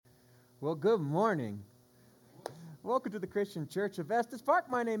Well, good morning. Welcome to the Christian Church of Estes Park.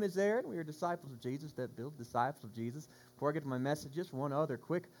 My name is Aaron. We are disciples of Jesus that build disciples of Jesus. Before I get to my message, just one other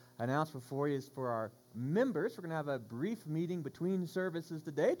quick announcement for you is for our members. We're going to have a brief meeting between services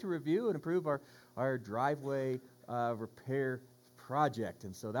today to review and approve our driveway repair project.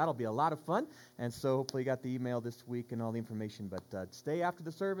 And so that'll be a lot of fun. And so hopefully you got the email this week and all the information. But stay after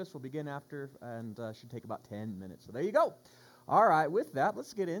the service. We'll begin after and should take about 10 minutes. So there you go. All right, with that,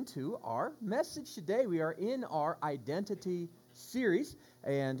 let's get into our message today. We are in our identity series,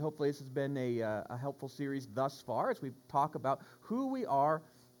 and hopefully this has been a helpful series thus far as we talk about who we are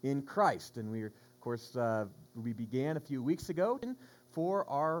in Christ. And we, of course, we began a few weeks ago for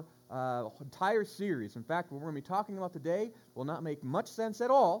our entire series. In fact, what we're going to be talking about today will not make much sense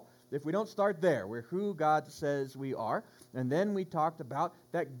at all if we don't start there. We're who God says we are. And then we talked about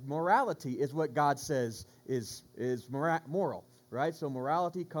that morality is what God says is moral, right? So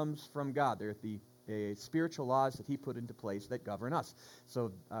morality comes from God. They're the spiritual laws that he put into place that govern us.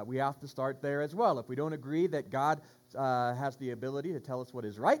 So we have to start there as well. If we don't agree that God has the ability to tell us what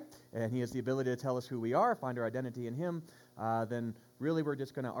is right, and he has the ability to tell us who we are, find our identity in him, then really we're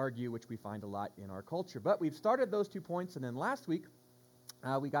just going to argue, which we find a lot in our culture. But we've started those 2 points, and then last week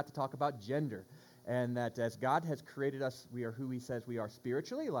we got to talk about gender, and that as God has created us, we are who he says we are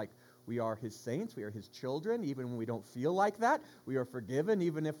spiritually, like we are his saints, we are his children, even when we don't feel like that. We are forgiven,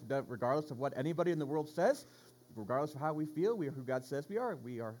 even if, regardless of what anybody in the world says, regardless of how we feel, we are who God says we are.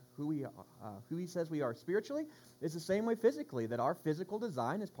 We are who he says we are spiritually. It's the same way physically, that our physical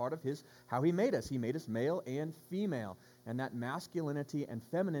design is part of how he made us. He made us male and female, and that masculinity and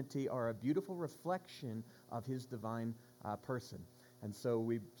femininity are a beautiful reflection of his divine person. And so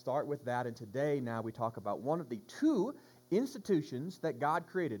we start with that, and today now we talk about one of the two institutions that God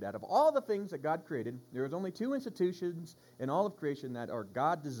created. Out of all the things that God created, there is only two institutions in all of creation that are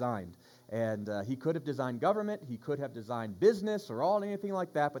God designed. And he could have designed government, he could have designed business or anything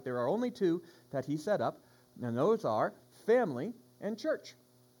like that, but there are only two that he set up, and those are family and church.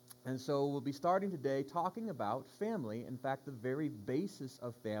 And so we'll be starting today talking about family, in fact, the very basis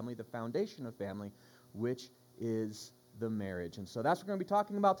of family, the foundation of family, which is the marriage. And so that's what we're going to be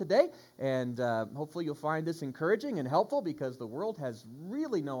talking about today, and hopefully you'll find this encouraging and helpful, because the world has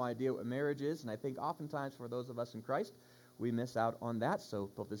really no idea what marriage is, and I think oftentimes for those of us in Christ, we miss out on that,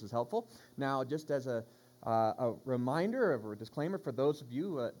 so hope this is helpful. Now, just as a reminder or a disclaimer for those of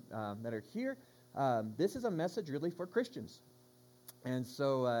you that are here, this is a message really for Christians. And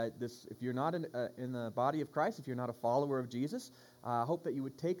so if you're not in the body of Christ, if you're not a follower of Jesus, I hope that you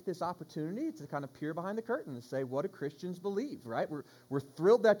would take this opportunity to kind of peer behind the curtain and say, what do Christians believe, right? We're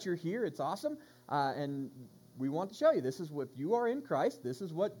thrilled that you're here. It's awesome. And we want to show you, this is what, if you are in Christ, this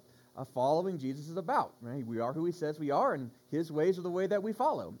is what following Jesus is about, right? We are who he says we are, and his ways are the way that we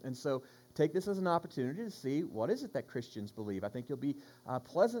follow. And so take this as an opportunity to see what is it that Christians believe. I think you'll be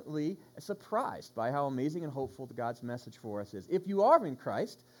pleasantly surprised by how amazing and hopeful God's message for us is. If you are in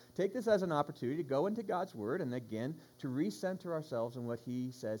Christ, take this as an opportunity to go into God's Word and again to recenter ourselves in what he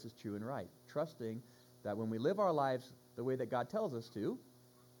says is true and right, trusting that when we live our lives the way that God tells us to,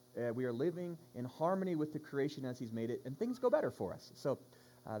 we are living in harmony with the creation as he's made it, and things go better for us. So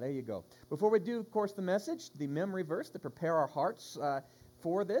there you go. Before we do, of course, the message, the memory verse to prepare our hearts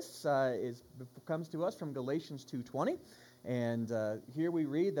for this comes to us from Galatians 2:20. And here we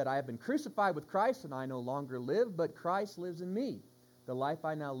read that I have been crucified with Christ, and I no longer live, but Christ lives in me. The life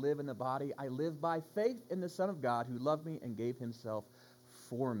I now live in the body, I live by faith in the Son of God who loved me and gave himself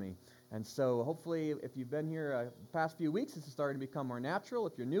for me. And so hopefully if you've been here the past few weeks, this is starting to become more natural.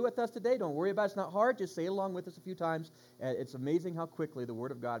 If you're new with us today, don't worry about it. It's not hard. Just say along with us a few times. It's amazing how quickly the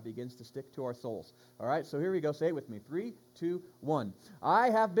Word of God begins to stick to our souls. All right, so here we go. Say it with me. 3, 2, 1. I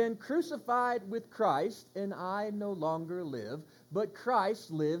have been crucified with Christ, and I no longer live, but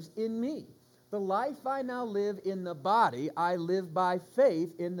Christ lives in me. The life I now live in the body, I live by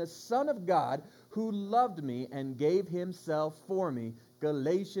faith in the Son of God who loved me and gave himself for me.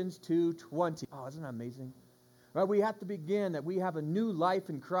 Galatians 2:20. Oh, isn't that amazing? Right, we have to begin that we have a new life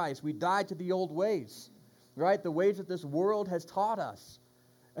in Christ. We died to the old ways, right? The ways that this world has taught us.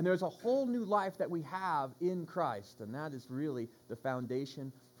 And there's a whole new life that we have in Christ, and that is really the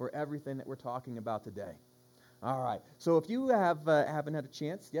foundation for everything that we're talking about today. All right, so if you haven't had a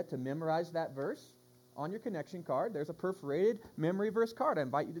chance yet to memorize that verse, on your connection card, there's a perforated memory verse card. I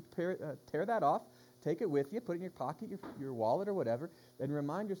invite you to tear that off. Take it with you, put it in your pocket, your wallet or whatever, and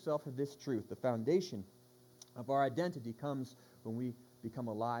remind yourself of this truth. The foundation of our identity comes when we become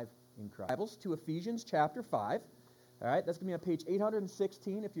alive in Christ. Bibles to Ephesians chapter 5. All right, that's going to be on page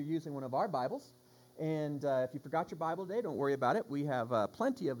 816 if you're using one of our Bibles. And if you forgot your Bible today, don't worry about it. We have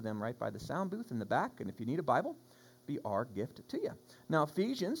plenty of them right by the sound booth in the back. And if you need a Bible, be our gift to you. Now,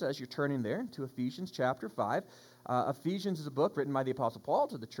 Ephesians, as you're turning there to Ephesians chapter 5, Ephesians is a book written by the Apostle Paul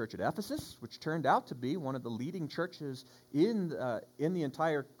to the church at Ephesus, which turned out to be one of the leading churches in the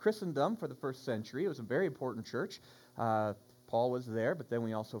entire Christendom for the first century. It was a very important church. Paul was there, but then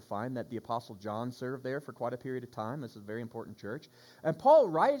we also find that the Apostle John served there for quite a period of time. This is a very important church. And Paul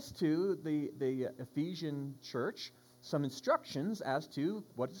writes to the Ephesian church some instructions as to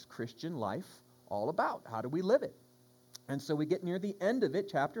what is Christian life all about. How do we live it? And so we get near the end of it,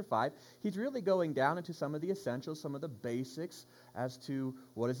 chapter 5. He's really going down into some of the essentials, some of the basics as to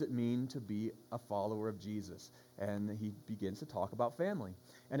what does it mean to be a follower of Jesus. And he begins to talk about family.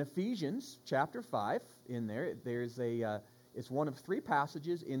 And Ephesians chapter 5, in there, it's one of 3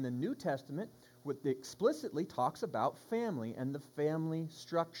 passages in the New Testament that explicitly talks about family and the family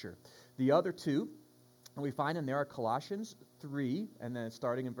structure. The other 2 we find in there are Colossians 3, and then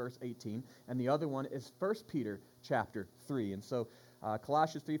starting in verse 18, and the other one is 1 Peter chapter 3. And so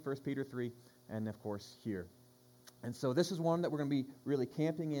Colossians 3, 1 Peter 3, and of course here. And so this is one that we're going to be really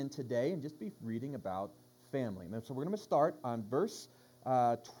camping in today and just be reading about family. And so we're going to start on verse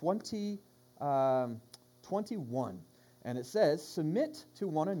 21. And it says, submit to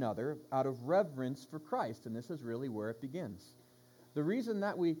one another out of reverence for Christ. And this is really where it begins. The reason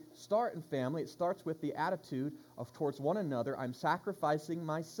that we start in family, it starts with the attitude of towards one another. I'm sacrificing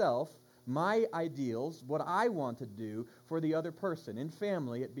myself, my ideals, what I want to do for the other person. In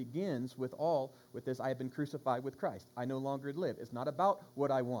family, it begins with this, I have been crucified with Christ. I no longer live. It's not about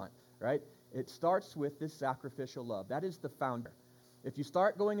what I want, right? It starts with this sacrificial love. That is the founder. If you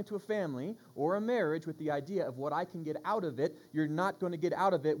start going into a family or a marriage with the idea of what I can get out of it, you're not going to get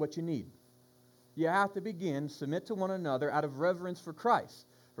out of it what you need. You have to begin, submit to one another out of reverence for Christ,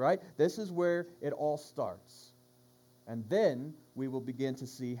 right? This is where it all starts. And then we will begin to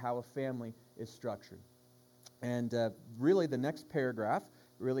see how a family is structured. And really the next paragraph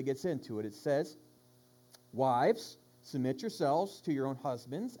really gets into it. It says, wives, submit yourselves to your own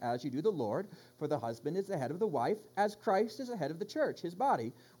husbands as you do the Lord, for the husband is the head of the wife, as Christ is the head of the church, his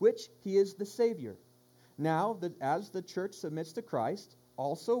body, which he is the Savior. Now, as the church submits to Christ,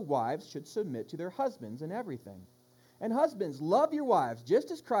 also wives should submit to their husbands in everything. And husbands, love your wives,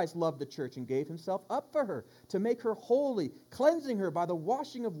 just as Christ loved the church and gave himself up for her, to make her holy, cleansing her by the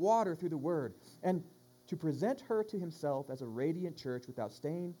washing of water through the word, and to present her to himself as a radiant church without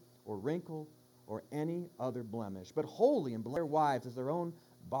stain or wrinkle or any other blemish, but holy and their wives as their own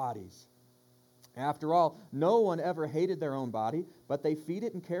bodies. After all, no one ever hated their own body, but they feed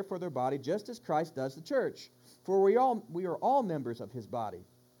it and care for their body just as Christ does the church. For we are all members of his body.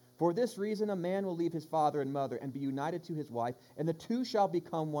 For this reason a man will leave his father and mother and be united to his wife, and the two shall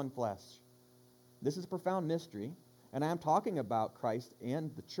become one flesh. This is a profound mystery, and I am talking about Christ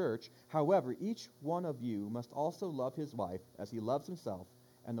and the church. However, each one of you must also love his wife as he loves himself,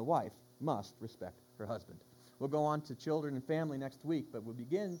 and the wife must respect her husband. We'll go on to children and family next week, but we'll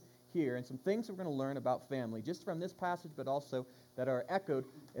begin here, and some things we're going to learn about family, just from this passage, but also that are echoed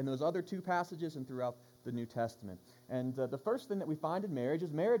in those other 2 passages and throughout the New Testament. And the first thing that we find in marriage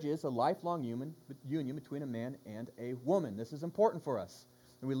is a lifelong union between a man and a woman. This is important for us.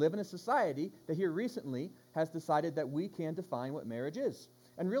 And we live in a society that here recently has decided that we can define what marriage is.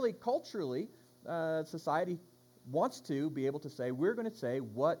 And really, culturally, society wants to be able to say, we're going to say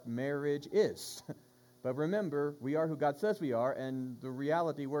what marriage is. But remember, we are who God says we are, and the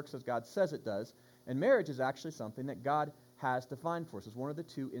reality works as God says it does. And marriage is actually something that God has defined for us. It's one of the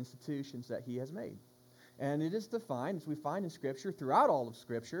 2 institutions that he has made. And it is defined, as we find in Scripture, throughout all of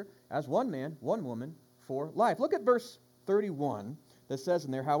Scripture, as one man, one woman for life. Look at verse 31 that says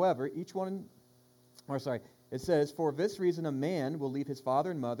in there, it says, for this reason a man will leave his father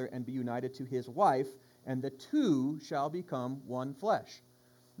and mother and be united to his wife, and the 2 shall become one flesh.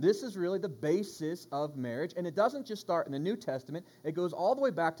 This is really the basis of marriage, and it doesn't just start in the New Testament. It goes all the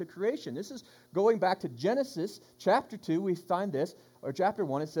way back to creation. This is going back to Genesis chapter 2. We find this, or chapter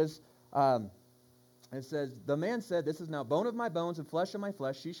 1. It says, the man said, this is now bone of my bones and flesh of my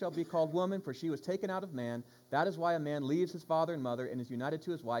flesh. She shall be called woman, for she was taken out of man. That is why a man leaves his father and mother and is united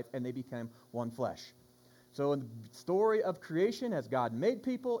to his wife, and they become one flesh. So in the story of creation, as God made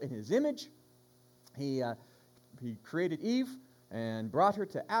people in his image, he created Eve and brought her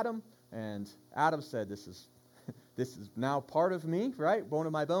to Adam, and Adam said, this is now part of me, right? Bone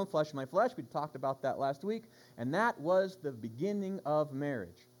of my bone, flesh of my flesh. We talked about that last week, and that was the beginning of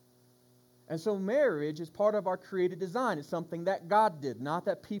marriage. And so marriage is part of our created design. It's something that God did, not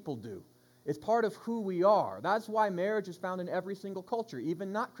that people do. It's part of who we are. That's why marriage is found in every single culture,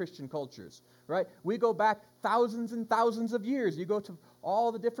 even not Christian cultures, right? We go back thousands and thousands of years. You go to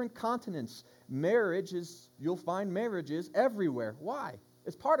all the different continents. You'll find marriages everywhere. Why?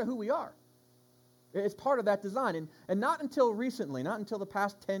 It's part of who we are. It's part of that design. And not until recently, not until the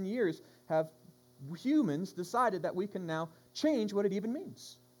past 10 years, have humans decided that we can now change what it even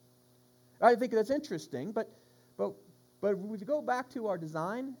means. I think that's interesting, but we go back to our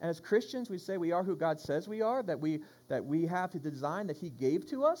design, and as Christians, we say we are who God says we are, that we have the design that He gave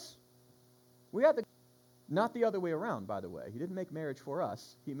to us. We have not the other way around, by the way. He didn't make marriage for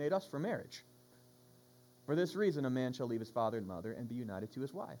us. He made us for marriage. For this reason, a man shall leave his father and mother and be united to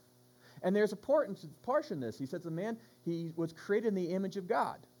his wife. And there's a portion in this. He says the man, he was created in the image of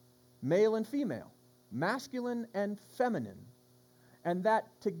God, male and female, masculine and feminine. And that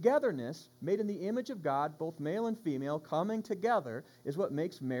togetherness, made in the image of God, both male and female, coming together, is what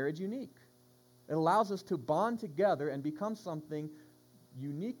makes marriage unique. It allows us to bond together and become something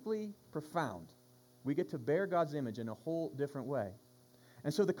uniquely profound. We get to bear God's image in a whole different way.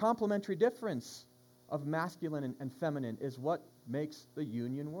 And so the complementary difference of masculine and feminine is what makes the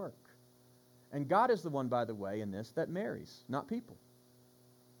union work. And God is the one, by the way, in this, that marries, not people.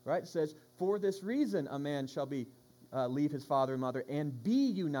 Right? It says, for this reason a man shall leave his father and mother and be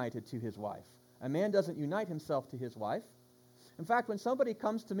united to his wife. A man doesn't unite himself to his wife. In fact, when somebody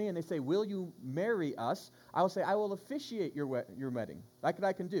comes to me and they say, will you marry us? I will say, I will officiate your wedding. That's what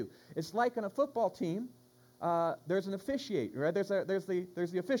I can do. It's like in a football team, there's an officiate, right? There's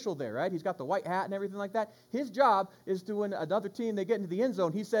the official there, right? He's got the white hat and everything like that. His job is to, when another team, they get into the end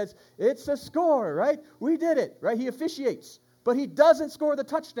zone, he says, it's a score, right? We did it, right? He officiates. But he doesn't score the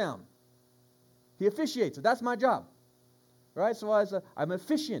touchdown. He officiates. So that's my job. Right? So I'm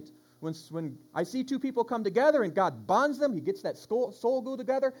officiant. When I see two people come together and God bonds them, He gets that soul glue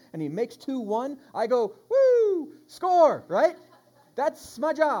together and He makes 2-1, I go, woo, score, right? That's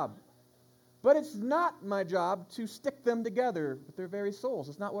my job. But it's not my job to stick them together with their very souls.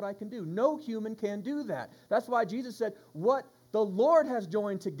 It's not what I can do. No human can do that. That's why Jesus said, what the Lord has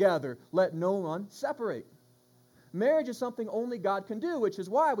joined together, let no one separate. Marriage is something only God can do, which is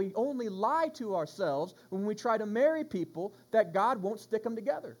why we only lie to ourselves when we try to marry people that God won't stick them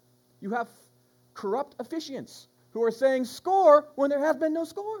together. You have corrupt officiants who are saying score when there has been no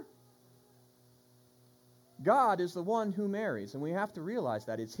score. God is the one who marries, and we have to realize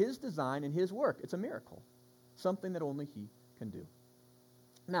that. It's His design and His work. It's a miracle, something that only He can do.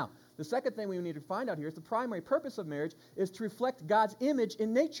 Now, the second thing we need to find out here is the primary purpose of marriage is to reflect God's image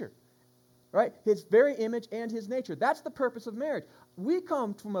in nature. Right? His very image and His nature. That's the purpose of marriage. We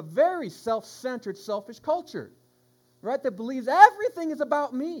come from a very self-centered, selfish culture, right, that believes everything is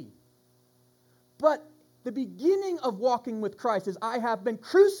about me. But the beginning of walking with Christ is I have been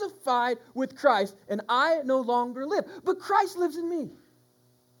crucified with Christ and I no longer live. But Christ lives in me.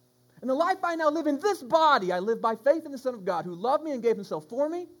 And the life I now live in this body, I live by faith in the Son of God who loved me and gave Himself for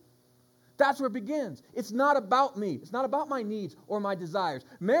me. That's where it begins. It's not about me. It's not about my needs or my desires.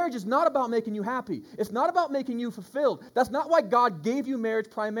 Marriage is not about making you happy. It's not about making you fulfilled. That's not why God gave you marriage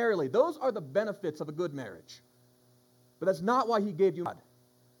primarily. Those are the benefits of a good marriage. But that's not why He gave you God.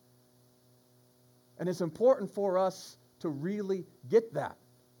 And it's important for us to really get that.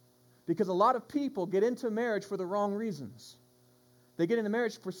 Because a lot of people get into marriage for the wrong reasons. They get into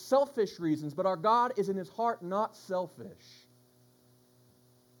marriage for selfish reasons, but our God is in His heart not selfish.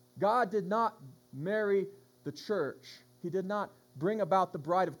 God did not marry the church. He did not bring about the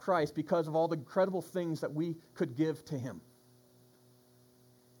bride of Christ because of all the incredible things that we could give to Him.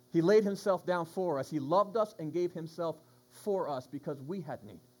 He laid Himself down for us. He loved us and gave Himself for us because we had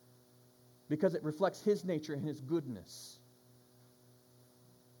need. Because it reflects His nature and His goodness.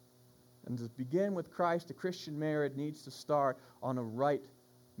 And to begin with Christ, a Christian marriage needs to start on a right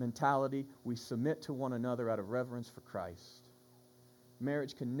mentality. We submit to one another out of reverence for Christ.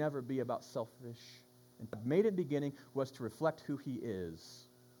 Marriage can never be about selfish. And God made it in the beginning was to reflect who He is.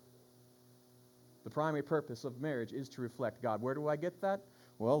 The primary purpose of marriage is to reflect God. Where do I get that?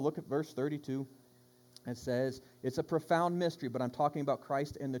 Well, look at verse 32. It says, it's a profound mystery, but I'm talking about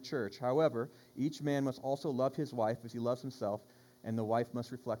Christ and the church. However, each man must also love his wife as he loves himself, and the wife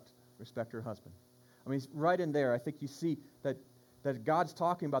must respect her husband. I mean, right in there, I think you see that God's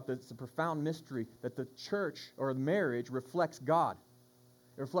talking about this, it's a profound mystery, that the church or marriage reflects God.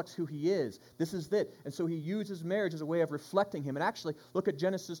 It reflects who He is. This is it. And so He uses marriage as a way of reflecting Him. And actually, look at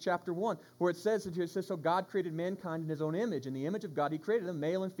Genesis chapter 1, where it says, so God created mankind in His own image. In the image of God, He created them.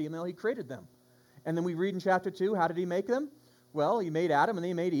 Male and female, He created them. And then we read in chapter 2, how did He make them? Well, He made Adam and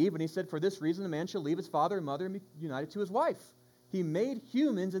then He made Eve. And He said, for this reason, a man shall leave his father and mother and be united to his wife. He made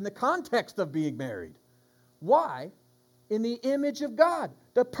humans in the context of being married. Why? In the image of God.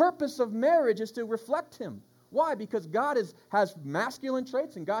 The purpose of marriage is to reflect Him. Why? Because God has masculine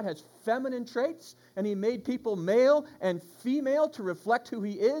traits and God has feminine traits, and He made people male and female to reflect who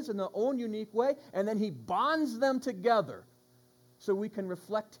He is in their own unique way, and then He bonds them together so we can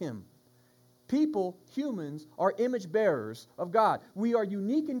reflect Him. People, humans, are image bearers of God. We are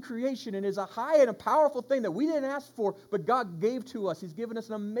unique in creation, and it is a high and a powerful thing that we didn't ask for, but God gave to us. He's given us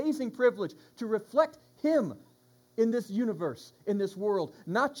an amazing privilege to reflect Him in this universe, in this world.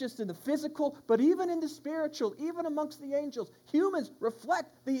 Not just in the physical, but even in the spiritual, even amongst the angels. Humans reflect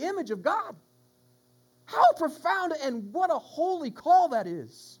the image of God. How profound and what a holy call that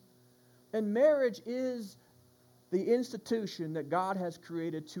is. And marriage is the institution that God has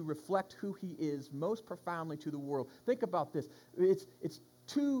created to reflect who He is most profoundly to the world. Think about this. It's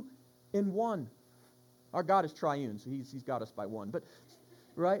two in one. Our God is triune, so He's got us by one. But,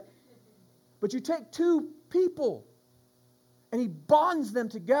 right? But you take two people, and He bonds them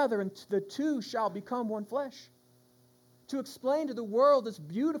together, and the two shall become one flesh. To explain to the world this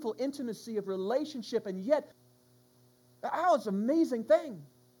beautiful intimacy of relationship, and yet, it's an amazing thing.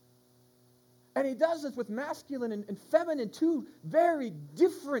 And He does this with masculine and feminine, two very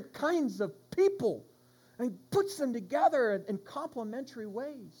different kinds of people. And He puts them together in complementary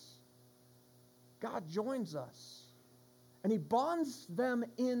ways. God joins us. And He bonds them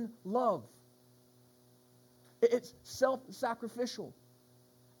in love. It's self-sacrificial.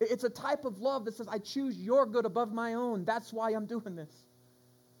 It's a type of love that says, I choose your good above my own. That's why I'm doing this.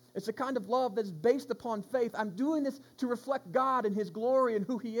 It's a kind of love that's based upon faith. I'm doing this to reflect God and His glory and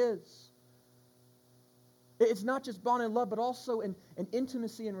who He is. It's not just bond in love, but also in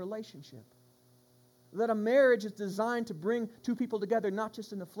intimacy and relationship. That a marriage is designed to bring two people together, not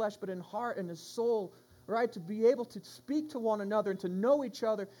just in the flesh, but in heart and in soul, right? To be able to speak to one another and to know each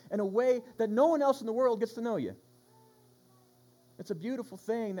other in a way that no one else in the world gets to know you. It's a beautiful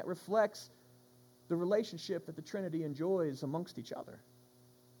thing that reflects the relationship that the Trinity enjoys amongst each other.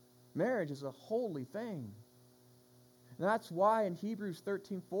 Marriage is a holy thing. And that's why in Hebrews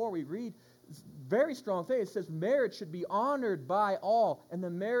 13:4 we read very strong thing. It says marriage should be honored by all, and the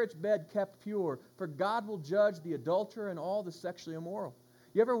marriage bed kept pure, for God will judge the adulterer and all the sexually immoral.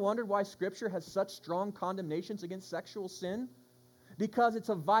 You ever wondered why Scripture has such strong condemnations against sexual sin? Because it's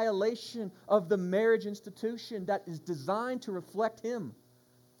a violation of the marriage institution that is designed to reflect Him.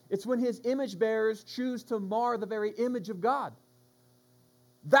 It's when His image bearers choose to mar the very image of God.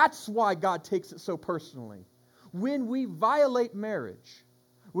 That's why God takes it so personally. When we violate marriage,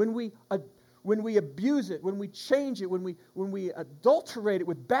 when we abuse it, when we change it, when we adulterate it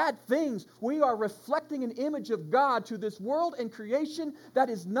with bad things, we are reflecting an image of God to this world and creation that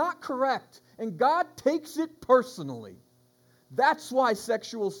is not correct. And God takes it personally. That's why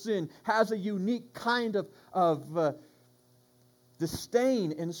sexual sin has a unique kind of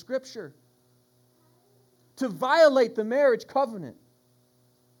disdain in Scripture. To violate the marriage covenant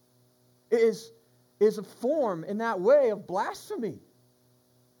is a form in that way of blasphemy.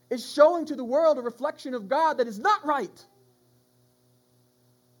 It's showing to the world a reflection of God that is not right.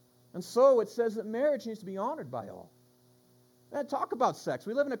 And so it says that marriage needs to be honored by all. And talk about sex.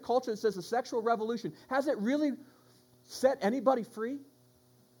 We live in a culture that says the sexual revolution. Has it really set anybody free?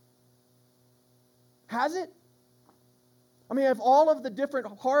 Has it? I mean, of all of the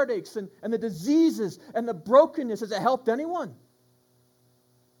different heartaches and the diseases and the brokenness, has it helped anyone?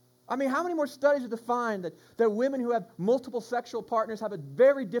 I mean, how many more studies have defined that women who have multiple sexual partners have a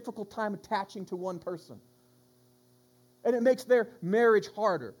very difficult time attaching to one person? And it makes their marriage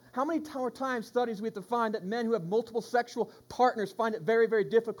harder. How many more times studies we have to find that men who have multiple sexual partners find it very, very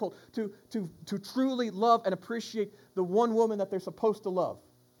difficult to truly love and appreciate the one woman that they're supposed to love?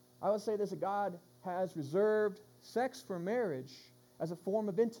 I would say this, that God has reserved sex for marriage as a form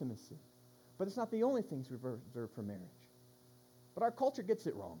of intimacy. But it's not the only thing He's reserved for marriage. But our culture gets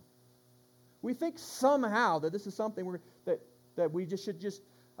it wrong. We think somehow that this is something that we just should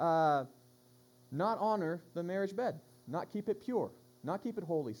not honor the marriage bed, not keep it pure, not keep it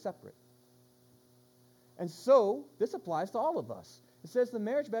holy, separate. And so this applies to all of us. It says the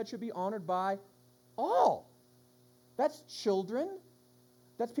marriage bed should be honored by all. That's children.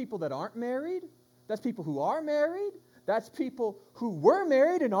 That's people that aren't married. That's people who are married. That's people who were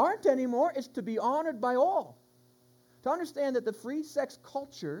married and aren't anymore. It's to be honored by all. To understand that the free sex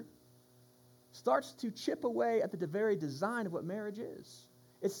culture starts to chip away at the very design of what marriage is.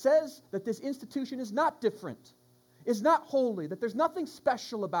 It says that this institution is not different, is not holy, that there's nothing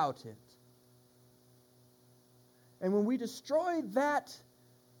special about it. And when we destroy that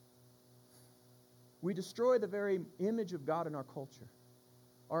we destroy the very image of God in our culture.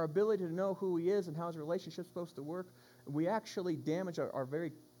 Our ability to know who He is and how His relationship is supposed to work. We actually damage our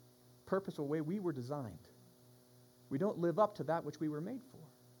very purposeful way we were designed. We don't live up to that which we were made for.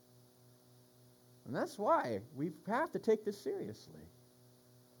 And that's why we have to take this seriously.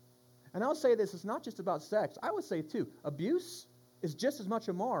 And I'll say this, it's not just about sex. I would say, too, abuse is just as much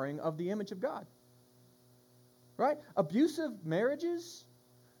a marring of the image of God. Right? Abusive marriages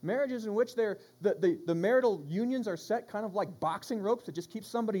in which the marital unions are set kind of like boxing ropes to just keep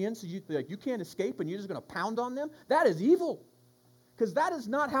somebody in so you can't escape and you're just going to pound on them, that is evil. Because that is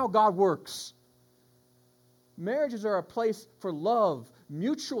not how God works. Marriages are a place for love,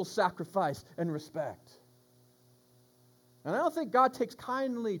 mutual sacrifice, and respect. And I don't think God takes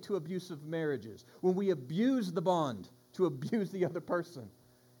kindly to abusive marriages when we abuse the bond to abuse the other person.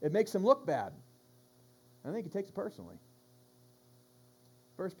 It makes him look bad. I think He takes it personally.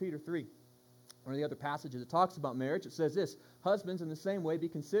 1 Peter 3, one of the other passages that talks about marriage, it says this, husbands, in the same way, be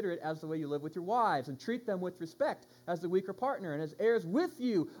considerate as the way you live with your wives, and treat them with respect as the weaker partner, and as heirs with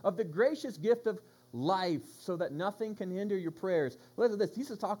you of the gracious gift of life, so that nothing can hinder your prayers. Listen to this.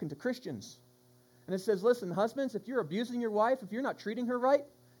 He's talking to Christians. And it says, listen, husbands, if you're abusing your wife, if you're not treating her right,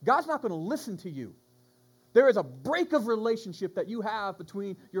 God's not going to listen to you. There is a break of relationship that you have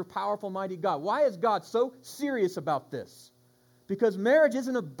between your powerful, mighty God. Why is God so serious about this? Because marriage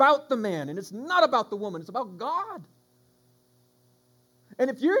isn't about the man, and it's not about the woman. It's about God. And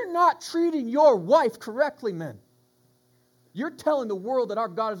if you're not treating your wife correctly, men, you're telling the world that our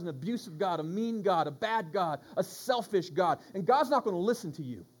God is an abusive God, a mean God, a bad God, a selfish God. And God's not going to listen to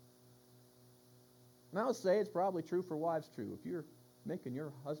you. And I would say it's probably true for wives, too. If you're making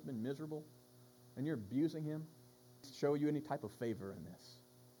your husband miserable and you're abusing him, show you any type of favor in this.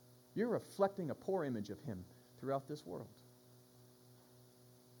 You're reflecting a poor image of him throughout this world.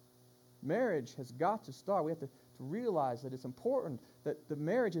 Marriage has got to start. We have to realize that it's important that the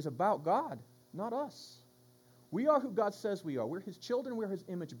marriage is about God, not us. We are who God says we are. We're His children. We're His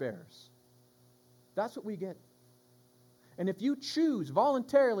image bearers. That's what we get. And if you choose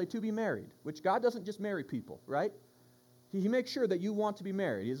voluntarily to be married, which God doesn't just marry people, right? He makes sure that you want to be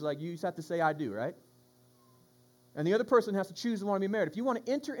married. He's like, you just have to say, I do, right? And the other person has to choose to want to be married. If you want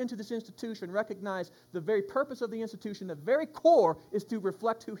to enter into this institution, recognize the very purpose of the institution, the very core is to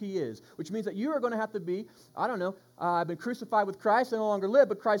reflect who He is, which means that you are going to have to be, I've been crucified with Christ, I no longer live,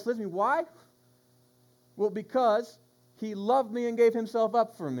 but Christ lives in me. Why? Well, because He loved me and gave Himself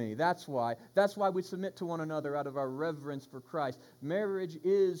up for me. That's why. That's why we submit to one another out of our reverence for Christ. Marriage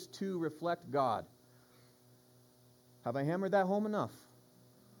is to reflect God. Have I hammered that home enough?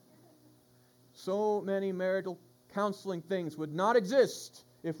 So many marital counseling things would not exist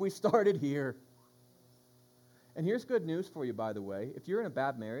if we started here. And here's good news for you, by the way. If you're in a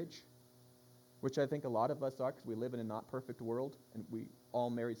bad marriage, which I think a lot of us are because we live in a not perfect world, and we all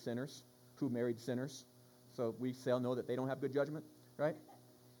married sinners who married sinners, so we still know that they don't have good judgment, right?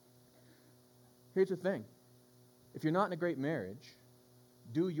 Here's the thing. If you're not in a great marriage,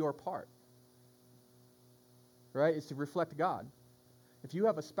 do your part. Right? It's to reflect God. If you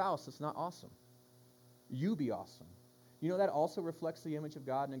have a spouse that's not awesome, you be awesome. You know that also reflects the image of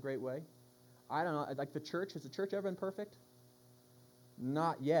God in a great way? I don't know, like the church, has the church ever been perfect?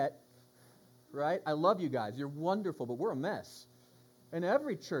 Not yet. Right? I love you guys. You're wonderful, but we're a mess. And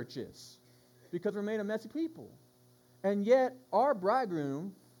every church is. Because we're made of messy people. And yet, our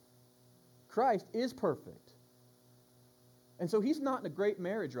bridegroom, Christ, is perfect. And so He's not in a great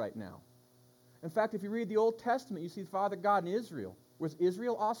marriage right now. In fact, if you read the Old Testament, you see Father God in Israel. Was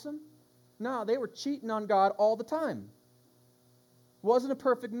Israel awesome? No, they were cheating on God all the time. Wasn't a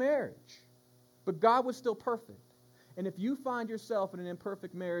perfect marriage. But God was still perfect. And if you find yourself in an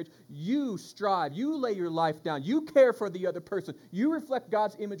imperfect marriage, you strive, you lay your life down, you care for the other person, you reflect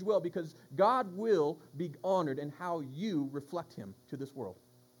God's image well, because God will be honored in how you reflect Him to this world.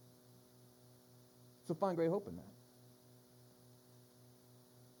 So find great hope in that.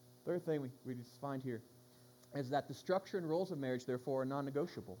 Third thing we just find here is that the structure and roles of marriage, therefore, are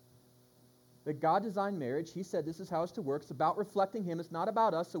non-negotiable. That God designed marriage. He said this is how it's to work. It's about reflecting Him. It's not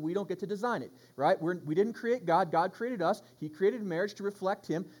about us, so we don't get to design it, right? We didn't create God. God created us. He created marriage to reflect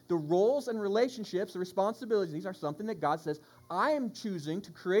Him. The roles and relationships, the responsibilities, these are something that God says, I am choosing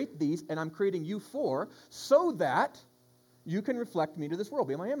to create these, and I'm creating you for, so that you can reflect me to this world.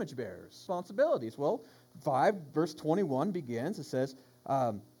 Be my image bearers. Responsibilities. Well, 5 verse 21 begins. It says,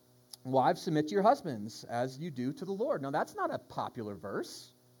 wives, submit to your husbands as you do to the Lord. Now, that's not a popular verse.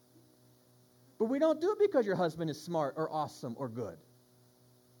 But we don't do it because your husband is smart or awesome or good.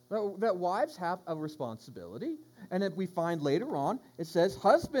 That wives have a responsibility. And that we find later on, it says,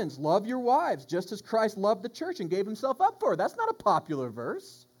 husbands, love your wives, just as Christ loved the church and gave himself up for her. That's not a popular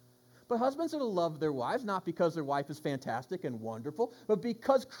verse. But husbands are to love their wives, not because their wife is fantastic and wonderful, but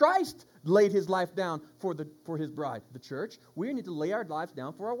because Christ laid his life down for his bride, the church. We need to lay our lives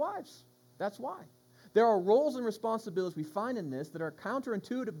down for our wives. That's why. There are roles and responsibilities we find in this that are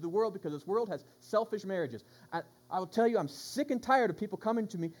counterintuitive to the world because this world has selfish marriages. I will tell you, I'm sick and tired of people coming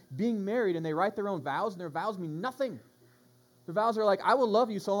to me being married and they write their own vows and their vows mean nothing. Their vows are like, I will love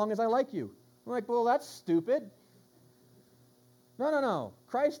you so long as I like you. I'm like, well, that's stupid. No.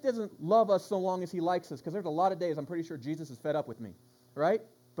 Christ doesn't love us so long as he likes us because there's a lot of days I'm pretty sure Jesus is fed up with me, right?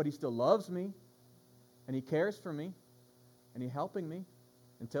 But he still loves me and he cares for me and he's helping me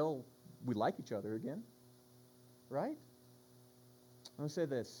until we like each other again, right? I'm going to say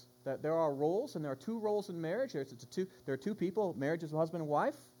this, that there are roles, and there are two roles in marriage. There are two people. Marriage is a husband and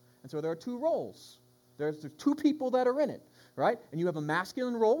wife, and so there are two roles. There's two people that are in it, right? And you have a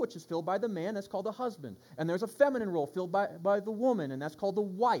masculine role, which is filled by the man. That's called the husband. And there's a feminine role filled by the woman, and that's called the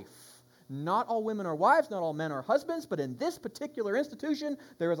wife. Not all women are wives, not all men are husbands, but in this particular institution,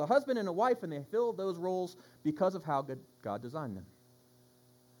 there is a husband and a wife, and they fill those roles because of how God designed them.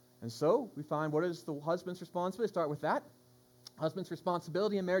 And so we find, what is the husband's responsibility? Start with that. Husband's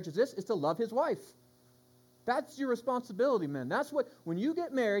responsibility in marriage is to love his wife. That's your responsibility, men. That's what, when you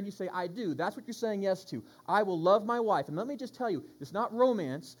get married, you say, I do. That's what you're saying yes to. I will love my wife. And let me just tell you, it's not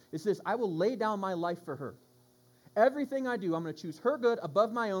romance. It's this, I will lay down my life for her. Everything I do, I'm going to choose her good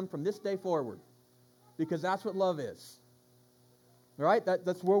above my own from this day forward. Because that's what love is. All right?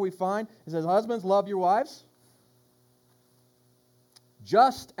 That's where we find. It says, husbands, love your wives.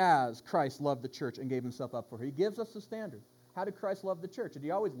 Just as Christ loved the church and gave himself up for her. He gives us the standard. How did Christ love the church? Did he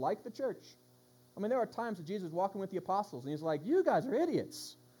always like the church? I mean, there are times that Jesus was walking with the apostles, and he's like, you guys are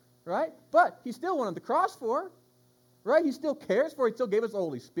idiots, right? But he still went on the cross for her, right? He still cares for her. He still gave us the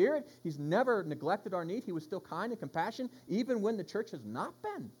Holy Spirit. He's never neglected our need. He was still kind and compassionate, even when the church has not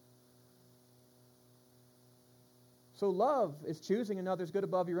been. So love is choosing another's good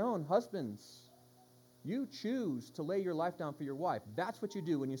above your own. Husbands, you choose to lay your life down for your wife. That's what you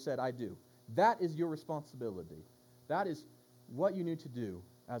do when you said, I do. That is your responsibility. That is what you need to do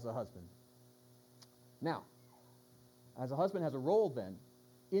as a husband. Now, as a husband has a role then,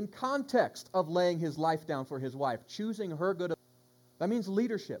 in context of laying his life down for his wife, choosing her good. That means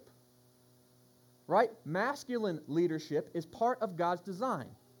leadership. Right? Masculine leadership is part of God's design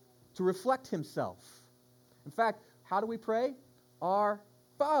to reflect himself. In fact, how do we pray? Our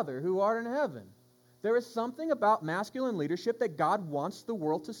Father who art in heaven. There is something about masculine leadership that God wants the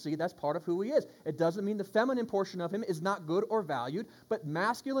world to see. That's part of who he is. It doesn't mean the feminine portion of him is not good or valued, but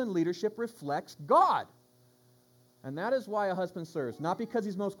masculine leadership reflects God. And that is why a husband serves. Not because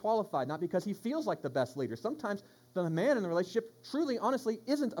he's most qualified, not because he feels like the best leader. Sometimes the man in the relationship truly, honestly,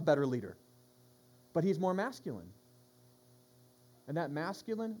 isn't a better leader, but he's more masculine. And that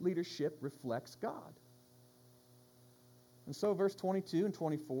masculine leadership reflects God. And so verse 22 and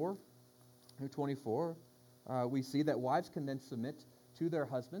 24, we see that wives can then submit to their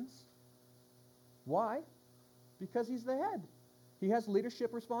husbands. Why? Because he's the head. He has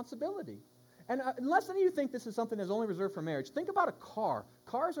leadership responsibility. And unless any of you think this is something that's only reserved for marriage, think about a car.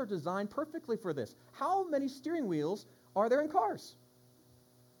 Cars are designed perfectly for this. How many steering wheels are there in cars?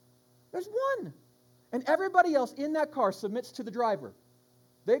 There's one. And everybody else in that car submits to the driver.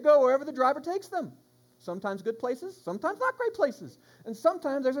 They go wherever the driver takes them. Sometimes good places, sometimes not great places. And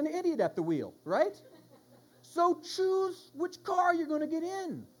sometimes there's an idiot at the wheel, right? So choose which car you're going to get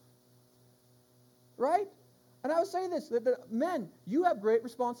in. Right? And I would say this, that men, you have great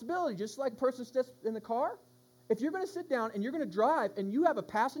responsibility. Just like a person sits in the car, if you're going to sit down and you're going to drive and you have a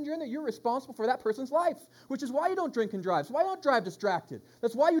passenger in there, you're responsible for that person's life, which is why you don't drink and drive. That's why you don't drive distracted.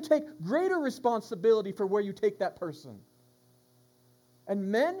 That's why you take greater responsibility for where you take that person. And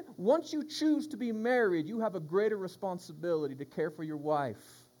men, once you choose to be married, you have a greater responsibility to care for your wife.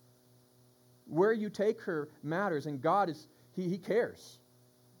 Where you take her matters, and God He cares.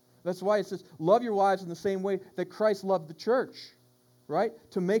 That's why it says, love your wives in the same way that Christ loved the church, right?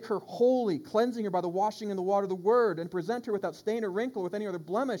 To make her holy, cleansing her by the washing in the water of the word, and present her without stain or wrinkle or with any other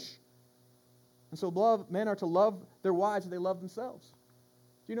blemish. And so men are to love their wives as they love themselves.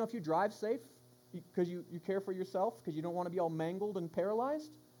 Do you know if you drive safe, because you care for yourself, because you don't want to be all mangled and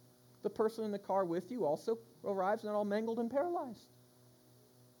paralyzed, the person in the car with you also arrives not all mangled and paralyzed.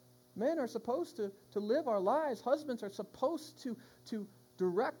 Men are supposed to live our lives. Husbands are supposed to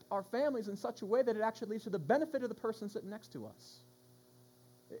direct our families in such a way that it actually leads to the benefit of the person sitting next to us.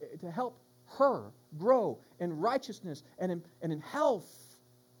 To help her grow in righteousness and in health.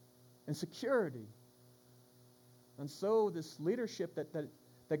 and security. And so this leadership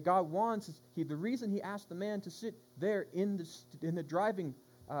that God wants, is the reason he asked the man to sit there in the driving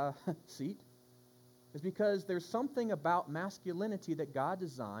seat is because there's something about masculinity that God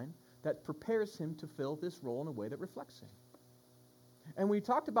designed that prepares him to fill this role in a way that reflects him. And we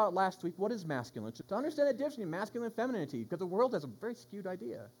talked about last week, what is masculine? To understand the difference between masculine and femininity, because the world has a very skewed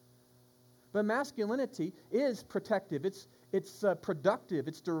idea. But masculinity is protective, it's productive,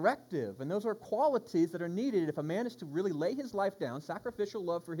 it's directive, and those are qualities that are needed if a man is to really lay his life down, sacrificial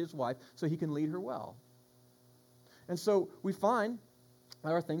love for his wife, so he can lead her well. And so we find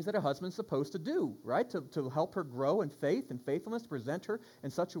there are things that a husband's supposed to do, right? To help her grow in faith and faithfulness, to present her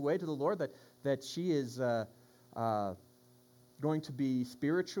in such a way to the Lord that she is going to be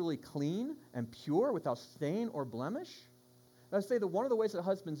spiritually clean and pure without stain or blemish. And I say that one of the ways that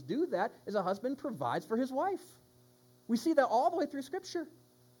husbands do that is a husband provides for his wife. We see that all the way through Scripture.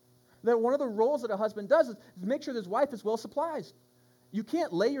 That one of the roles that a husband does is make sure that his wife is well supplied. You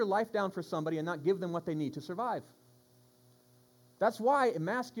can't lay your life down for somebody and not give them what they need to survive. That's why in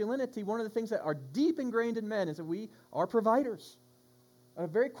masculinity, one of the things that are deep ingrained in men is that we are providers at a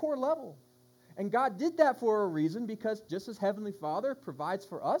very core level. And God did that for a reason, because just as Heavenly Father provides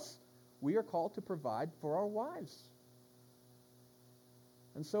for us, we are called to provide for our wives.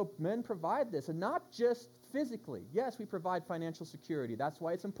 And so men provide this, and not just physically. Yes, we provide financial security. That's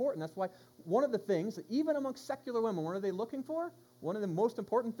why it's important. That's why one of the things, that even amongst secular women, what are they looking for? One of the most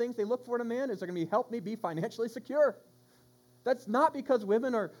important things they look for in a man is they're going to help me be financially secure. That's not because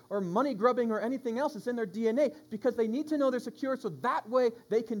women are money grubbing or anything else. It's in their DNA. It's because they need to know they're secure so that way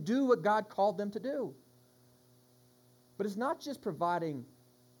they can do what God called them to do. But it's not just providing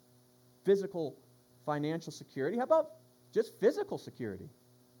physical financial security. How about just physical security?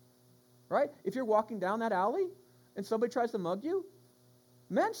 Right? If you're walking down that alley and somebody tries to mug you,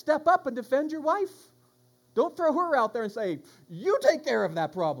 men, step up and defend your wife. Don't throw her out there and say, you take care of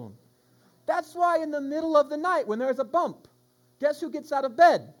that problem. That's why in the middle of the night when there's a bump, guess who gets out of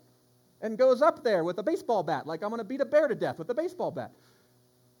bed and goes up there with a baseball bat, like I'm going to beat a bear to death with a baseball bat?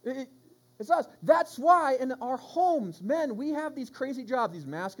 It's us. That's why in our homes, men, we have these crazy jobs, these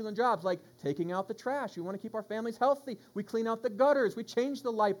masculine jobs, like taking out the trash. We want to keep our families healthy. We clean out the gutters. We change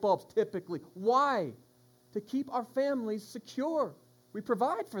the light bulbs typically. Why? To keep our families secure. We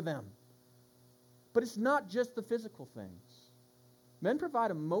provide for them. But it's not just the physical things. Men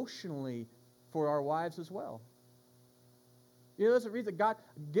provide emotionally for our wives as well. You know, there's a reason God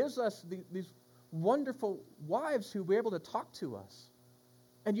gives us these wonderful wives who are able to talk to us.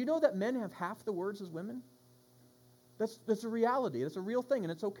 And you know that men have half the words as women? That's a reality. That's a real thing,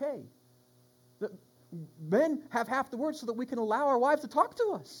 and it's okay. That men have half the words so that we can allow our wives to talk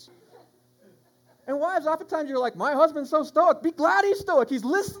to us. And wives, oftentimes you're like, my husband's so stoic. Be glad he's stoic. He's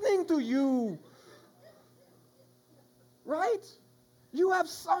listening to you. Right? You have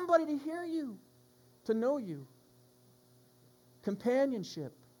somebody to hear you, to know you.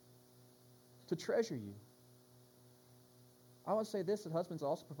 Companionship, to treasure you. I want to say this, that husbands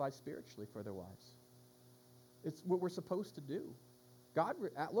also provide spiritually for their wives. It's what we're supposed to do. God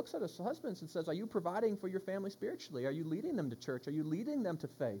looks at us husbands and says, are you providing for your family spiritually? Are you leading them to church? Are you leading them to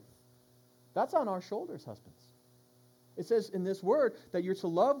faith? That's on our shoulders, husbands. It says in this word that you're to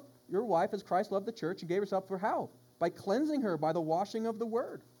love your wife as Christ loved the church and gave himself for how? By cleansing her by the washing of the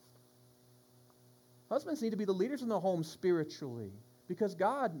word. Husbands need to be the leaders in the home spiritually, because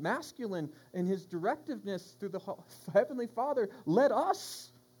God, masculine in his directiveness through the Heavenly Father, led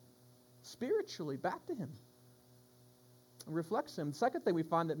us spiritually back to him. It reflects him. The second thing we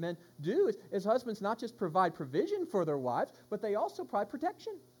find that men do is husbands not just provide provision for their wives, but they also provide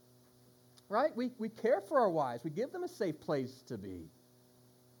protection. Right? We care for our wives. We give them a safe place to be.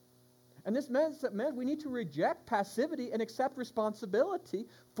 And this means that men, we need to reject passivity and accept responsibility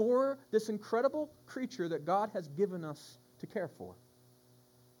for this incredible creature that God has given us to care for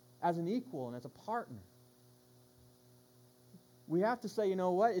as an equal and as a partner. We have to say, you know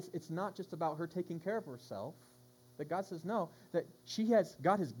what? It's not just about her taking care of herself. That God says no, that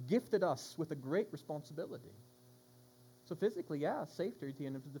God has gifted us with a great responsibility. So physically, yeah, safety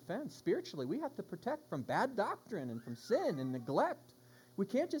and defense. Spiritually, we have to protect from bad doctrine and from sin and neglect. We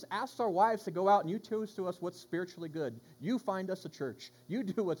can't just ask our wives to go out and you choose to us what's spiritually good. You find us a church. You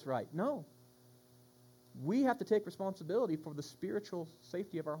do what's right. No. We have to take responsibility for the spiritual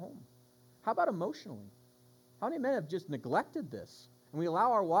safety of our home. How about emotionally? How many men have just neglected this? And we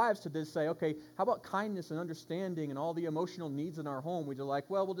allow our wives to just say, okay, how about kindness and understanding and all the emotional needs in our home? We're like,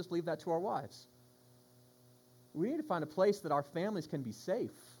 well, we'll just leave that to our wives. We need to find a place that our families can be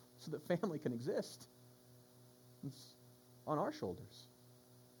safe so that family can exist. It's on our shoulders.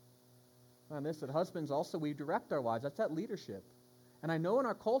 on this, that husbands also, we direct our wives. That's that leadership. And I know in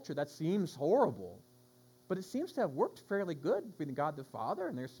our culture that seems horrible, but it seems to have worked fairly good between God the Father,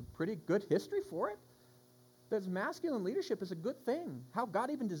 and there's some pretty good history for it. That masculine leadership is a good thing. How God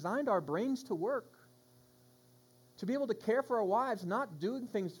even designed our brains to work. To be able to care for our wives, not doing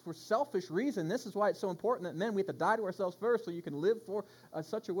things for selfish reason. This is why it's so important that men, we have to die to ourselves first so you can live for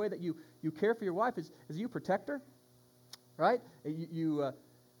such a way that you care for your wife. Is you protect her, right? You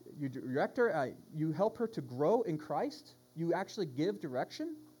direct her. You help her to grow in Christ. You actually give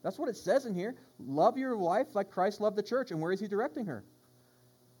direction. That's what it says in here. Love your wife like Christ loved the church. And where is he directing her?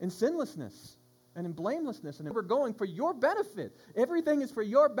 In sinlessness and in blamelessness. And we're going for your benefit. Everything is for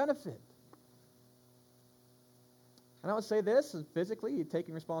your benefit. And I would say this, physically, you're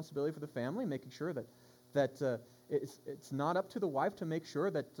taking responsibility for the family, making sure that it's not up to the wife to make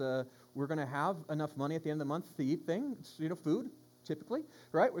sure that we're going to have enough money at the end of the month to eat things, food, typically,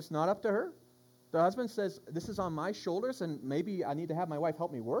 right? It's not up to her. The husband says, this is on my shoulders, and maybe I need to have my wife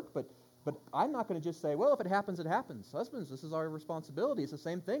help me work, but I'm not going to just say, well, if it happens, it happens. Husbands, this is our responsibility. It's the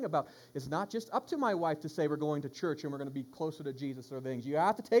same thing about, it's not just up to my wife to say we're going to church and we're going to be closer to Jesus or things. You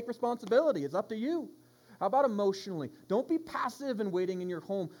have to take responsibility. It's up to you. How about emotionally? Don't be passive and waiting in your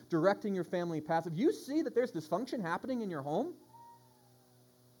home, directing your family passive. You see that there's dysfunction happening in your home?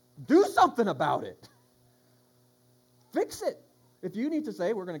 Do something about it. Fix it. If you need to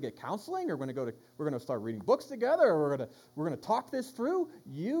say we're going to get counseling, or we're going to start reading books together, or we're going to talk this through,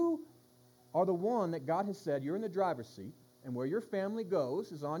 you are the one that God has said you're in the driver's seat, and where your family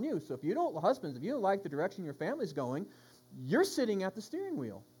goes is on you. So if you don't like the direction your family's going, you're sitting at the steering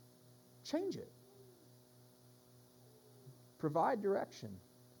wheel. Change it. Provide direction.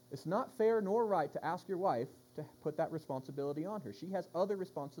 It's not fair nor right to ask your wife to put that responsibility on her. She has other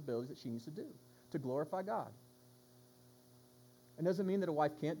responsibilities that she needs to do to glorify God. It doesn't mean that a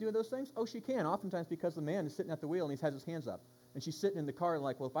wife can't do those things. Oh, she can, oftentimes because the man is sitting at the wheel and he has his hands up. And she's sitting in the car and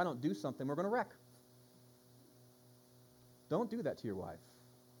like, well, if I don't do something, we're going to wreck. Don't do that to your wife.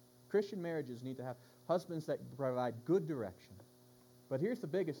 Christian marriages need to have husbands that provide good direction. But here's the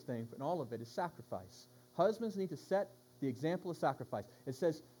biggest thing in all of it is sacrifice. Husbands need to set the example of sacrifice. It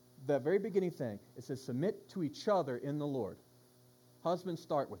says, the very beginning thing, it says, submit to each other in the Lord. Husbands,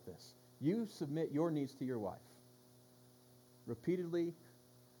 start with this. You submit your needs to your wife. Repeatedly,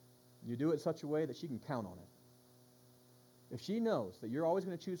 you do it in such a way that she can count on it. If she knows that you're always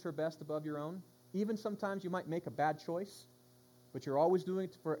going to choose her best above your own, even sometimes you might make a bad choice, but you're always doing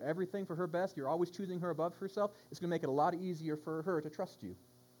it for everything for her best, you're always choosing her above herself, it's going to make it a lot easier for her to trust you.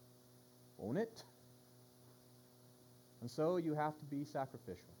 Won't it? And so you have to be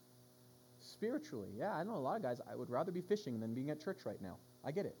sacrificial. Spiritually, yeah, I know a lot of guys, I would rather be fishing than being at church right now.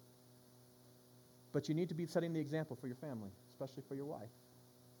 I get it. But you need to be setting the example for your family, especially for your wife.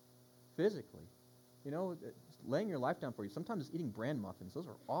 Physically, laying your life down for you. Sometimes it's eating bran muffins. Those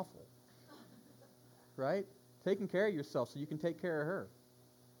are awful. Right? Taking care of yourself so you can take care of her.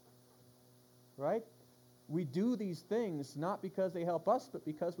 Right? We do these things not because they help us, but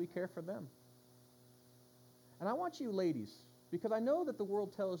because we care for them. And I want you ladies, because I know that the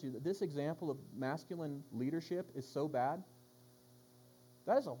world tells you that this example of masculine leadership is so bad.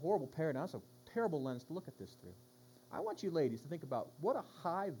 That is a horrible paradigm. That's a terrible lens to look at this through. I want you ladies to think about what a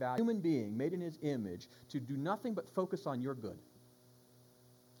high-value human being made in his image to do nothing but focus on your good.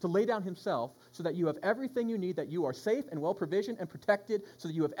 To lay down himself so that you have everything you need, that you are safe and well-provisioned and protected, so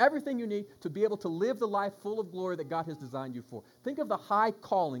that you have everything you need to be able to live the life full of glory that God has designed you for. Think of the high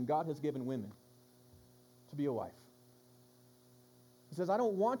calling God has given women to be a wife. He says, I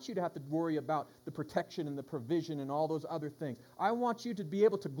don't want you to have to worry about the protection and the provision and all those other things. I want you to be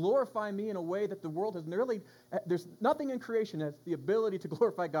able to glorify me in a way that the world has there's nothing in creation that has the ability to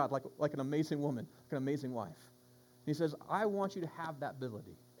glorify God like an amazing woman, like an amazing wife. He says, I want you to have that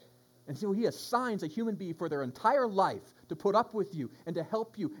ability. And so he assigns a human being for their entire life to put up with you and to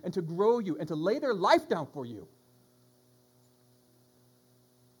help you and to grow you and to lay their life down for you.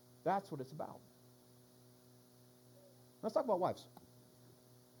 That's what it's about. Let's talk about wives.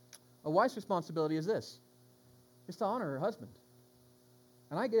 A wife's responsibility is this. It's to honor her husband.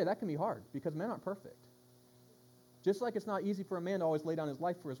 And I get it, that can be hard because men aren't perfect. Just like it's not easy for a man to always lay down his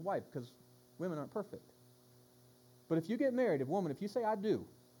life for his wife because women aren't perfect. But if you get married, if you say I do,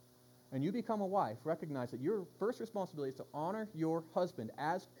 and you become a wife, recognize that your first responsibility is to honor your husband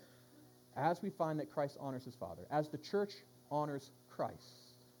as we find that Christ honors his father, as the church honors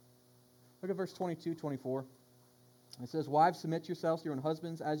Christ. Look at verse 22, 24. It says, wives, submit yourselves to your own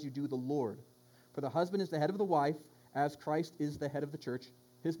husbands as you do the Lord. For the husband is the head of the wife, as Christ is the head of the church,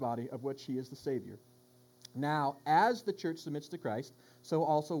 his body, of which he is the Savior. Now, as the church submits to Christ, So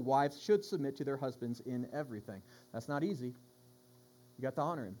also wives should submit to their husbands in everything. That's not easy. You got to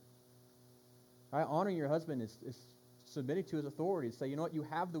honor him. Right? Honoring your husband is submitting to his authority. Say, you know what, you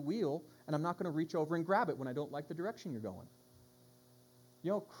have the wheel, and I'm not going to reach over and grab it when I don't like the direction you're going.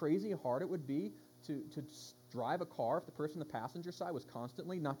 You know how crazy hard it would be to drive a car if the person on the passenger side was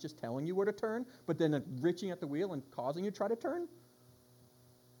constantly not just telling you where to turn, but then reaching at the wheel and causing you to try to turn?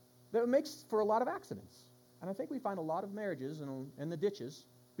 That makes for a lot of accidents. And I think we find a lot of marriages in the ditches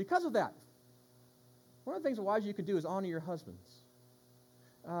because of that. One of the things wives you can do is honor your husbands.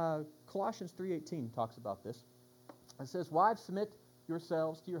 Colossians 3:18 talks about this. It says, wives, submit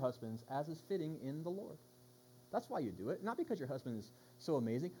yourselves to your husbands as is fitting in the Lord. That's why you do it, not because your husband is so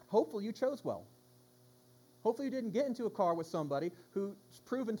amazing. Hopefully you chose well. Hopefully you didn't get into a car with somebody who's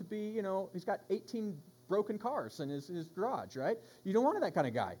proven to be, he's got 18 broken cars in his garage, right? You don't want that kind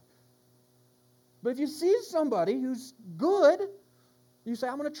of guy. But if you see somebody who's good, you say,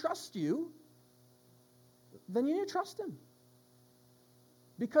 I'm going to trust you, then you need to trust him.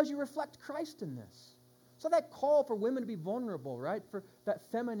 Because you reflect Christ in this. So that call for women to be vulnerable, right? For that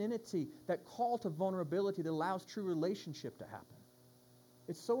femininity, that call to vulnerability that allows true relationship to happen.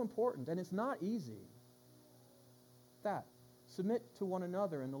 It's so important, and it's not easy. Submit to one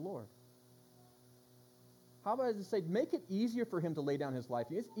another in the Lord. How about I say, make it easier for him to lay down his life.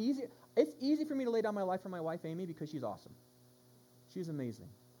 It's easy for me to lay down my life for my wife, Amy, because she's awesome. She's amazing.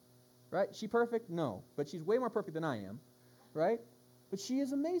 Right? She perfect? No. But she's way more perfect than I am. Right? But she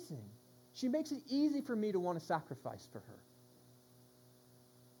is amazing. She makes it easy for me to want to sacrifice for her.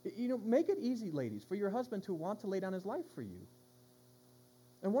 Make it easy, ladies, for your husband to want to lay down his life for you.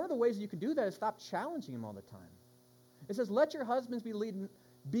 And one of the ways you can do that is stop challenging him all the time. It says, let your husbands be leading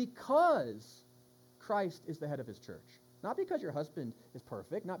because Christ is the head of his church. Not because your husband is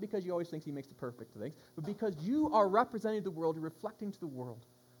perfect, not because you always think he makes the perfect things, but because you are representing the world, you're reflecting to the world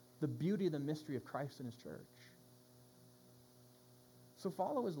the beauty and the mystery of Christ and his church. So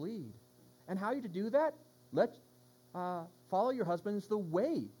follow his lead. And how you to do that? Follow your husbands the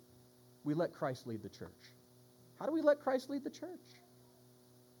way we let Christ lead the church. How do we let Christ lead the church?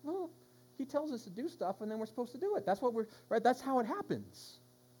 Well, he tells us to do stuff, and then we're supposed to do it. That's That's how it happens.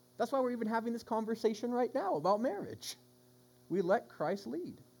 That's why we're even having this conversation right now about marriage. We let Christ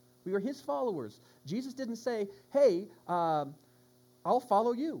lead. We are his followers. Jesus didn't say, hey, I'll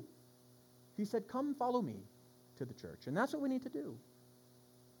follow you. He said, come follow me to the church. And that's what we need to do.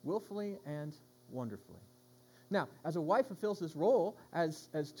 Willfully and wonderfully. Now, as a wife fulfills this role as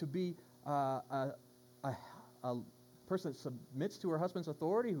to be a person that submits to her husband's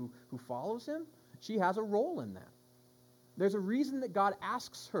authority, who follows him, she has a role in that. There's a reason that God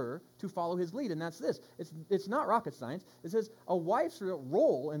asks her to follow his lead, and that's this. It's not rocket science. It says a wife's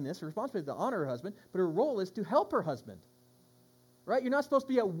role in this, her responsibility is to honor her husband, but her role is to help her husband. Right? You're not supposed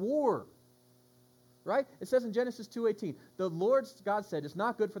to be at war. Right? It says in Genesis 2:18, the Lord God said, it's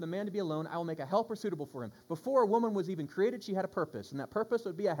not good for the man to be alone. I will make a helper suitable for him. Before a woman was even created, she had a purpose, and that purpose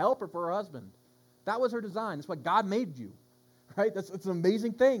would be a helper for her husband. That was her design. That's what God made you. Right? It's an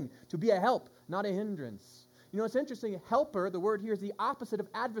amazing thing to be a help, not a hindrance. It's interesting. Helper, the word here is the opposite of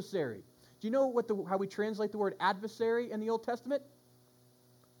adversary. Do you know how we translate the word adversary in the Old Testament?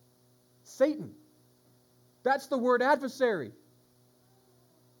 Satan. That's the word adversary.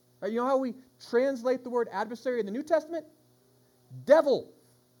 Right, you know how we translate the word adversary in the New Testament? Devil.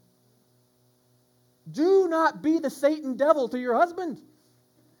 Do not be the Satan devil to your husband.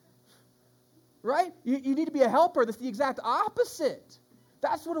 Right? You need to be a helper. That's the exact opposite.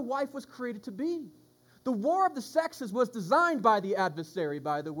 That's what a wife was created to be. The war of the sexes was designed by the adversary,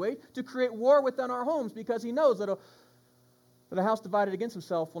 by the way, to create war within our homes, because he knows that a house divided against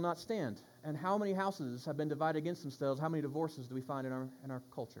himself will not stand. And how many houses have been divided against themselves? How many divorces do we find in our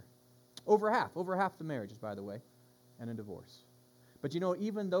culture? Over half the marriages, by the way, end in divorce. But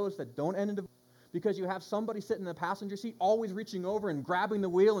even those that don't end in divorce, because you have somebody sitting in the passenger seat always reaching over and grabbing the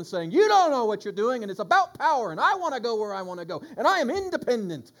wheel and saying, you don't know what you're doing, and it's about power, and I want to go where I want to go, and I am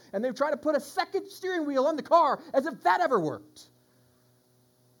independent. And they try to put a second steering wheel on the car as if that ever worked.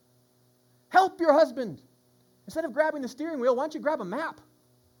 Help your husband. Instead of grabbing the steering wheel, why don't you grab a map?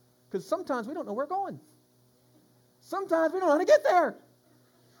 Because sometimes we don't know where we're going. Sometimes we don't know how to get there.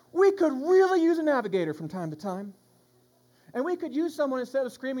 We could really use a navigator from time to time. And we could use someone, instead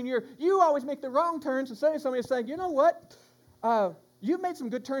of screaming, you always make the wrong turns, instead of somebody saying, you know what? You've made some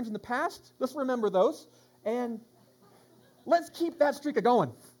good turns in the past. Let's remember those. And let's keep that streak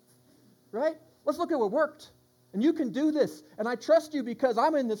going. Right? Let's look at what worked. And you can do this. And I trust you because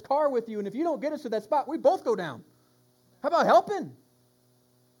I'm in this car with you. And if you don't get us to that spot, we both go down. How about helping?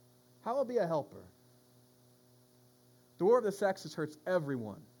 How about be a helper? The war of the sexes hurts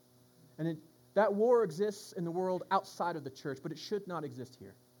everyone. And that war exists in the world outside of the church, but it should not exist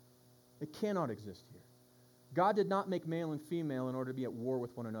here. It cannot exist here. God did not make male and female in order to be at war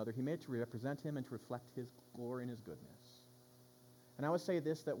with one another. He made it to represent him and to reflect his glory and his goodness. And I would say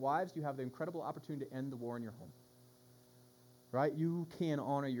this, that wives, you have the incredible opportunity to end the war in your home. Right? You can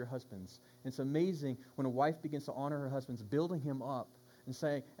honor your husbands. And it's amazing when a wife begins to honor her husbands, building him up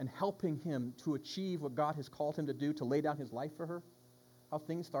and helping him to achieve what God has called him to do, to lay down his life for her, how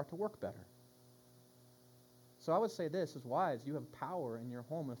things start to work better. So I would say this, as wives, you have power in your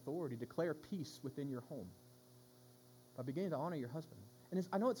home, authority. Declare peace within your home by beginning to honor your husband. And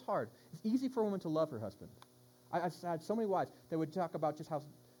I know it's hard. It's easy for a woman to love her husband. I've had so many wives that would talk about just how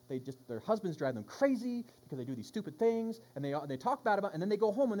their husbands drive them crazy because they do these stupid things, and they talk bad about it, and then they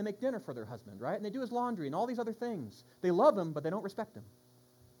go home and they make dinner for their husband, right? And they do his laundry and all these other things. They love him, but they don't respect him.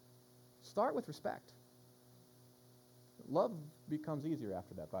 Start with respect. Love becomes easier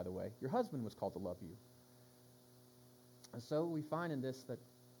after that, by the way. Your husband was called to love you. And so we find in this that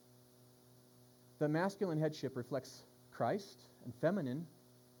the masculine headship reflects Christ, and feminine,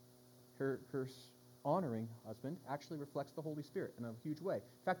 her honoring husband, actually reflects the Holy Spirit in a huge way.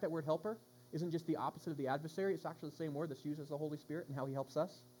 In fact, that word helper isn't just the opposite of the adversary. It's actually the same word that's used as the Holy Spirit and how he helps us.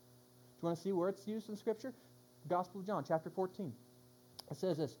 Do you want to see where it's used in Scripture? Gospel of John, chapter 14. It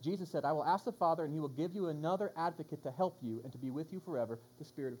says this, Jesus said, I will ask the Father, and he will give you another advocate to help you and to be with you forever, the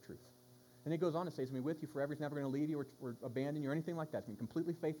Spirit of truth. And it goes on to say, he's going to be with you forever. He's never going to leave you or abandon you or anything like that. He's going to be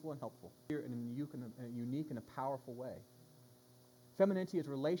completely faithful and helpful in a unique and a powerful way. Femininity is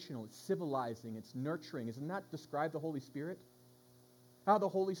relational, it's civilizing, it's nurturing. Isn't that describe the Holy Spirit? How the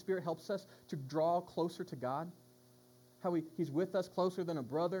Holy Spirit helps us to draw closer to God? How he's with us closer than a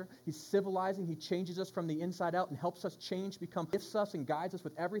brother. He's civilizing. He changes us from the inside out and helps us change, gifts us and guides us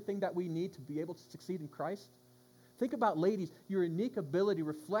with everything that we need to be able to succeed in Christ. Think about, ladies, your unique ability to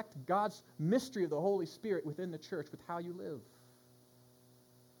reflect God's mystery of the Holy Spirit within the church with how you live.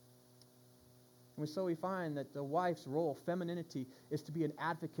 And so we find that the wife's role, femininity, is to be an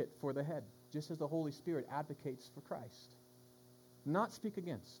advocate for the head, just as the Holy Spirit advocates for Christ. Not speak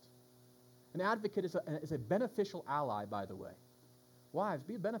against. An advocate is a beneficial ally, by the way. Wives,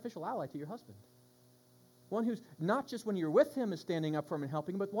 be a beneficial ally to your husband. One who's not just when you're with him is standing up for him and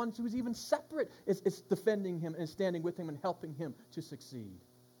helping him, but one who's even separate is defending him and standing with him and helping him to succeed.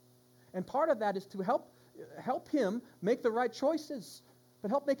 And part of that is to help him make the right choices, but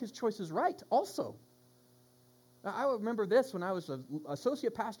help make his choices right also. Now, I remember this when I was an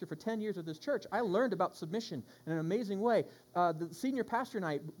associate pastor for 10 years at this church. I learned about submission in an amazing way. The senior pastor and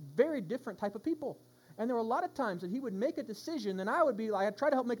I, very different type of people. And there were a lot of times that he would make a decision, and I'd try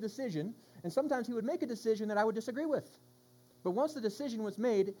to help make a decision, and sometimes he would make a decision that I would disagree with. But once the decision was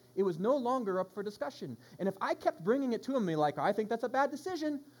made, it was no longer up for discussion. And if I kept bringing it to him, like, I think that's a bad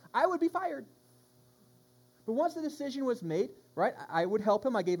decision, I would be fired. But once the decision was made, right, I would help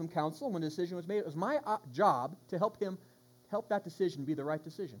him. I gave him counsel. And when the decision was made, it was my job to help that decision be the right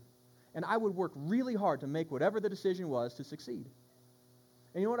decision. And I would work really hard to make whatever the decision was to succeed.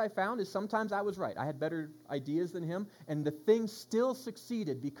 And you know what I found is sometimes I was right. I had better ideas than him, and the thing still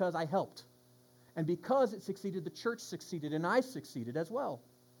succeeded because I helped. And because it succeeded, the church succeeded, and I succeeded as well.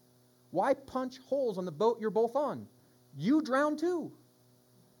 Why punch holes on the boat you're both on? You drown too,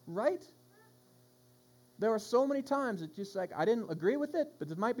 right? There are so many times it's just like, I didn't agree with it,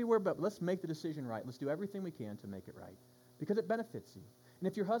 but it might be but let's make the decision right. Let's do everything we can to make it right, because it benefits you. And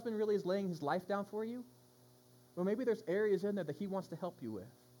if your husband really is laying his life down for you, well, maybe there's areas in there that he wants to help you with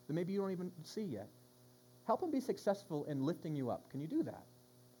that maybe you don't even see yet. Help him be successful in lifting you up. Can you do that?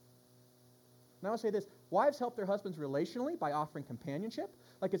 Now I would say this. Wives help their husbands relationally by offering companionship.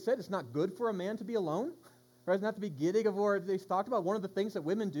 Like it said, it's not good for a man to be alone. Right? It doesn't have to be giddy of what they talked about. One of the things that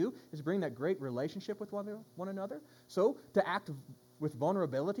women do is bring that great relationship with one another. So to act with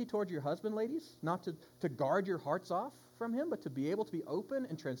vulnerability towards your husband, ladies, not to guard your hearts off from him, but to be able to be open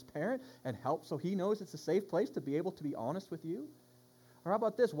and transparent and help so he knows it's a safe place to be able to be honest with you. Or how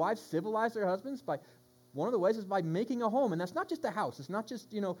about this? Wives civilize their husbands by, one of the ways is by making a home. And that's not just a house. It's not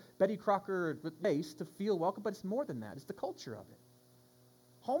just, Betty Crocker base to feel welcome, but it's more than that. It's the culture of it.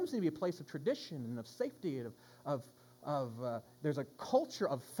 Homes need to be a place of tradition and of safety and there's a culture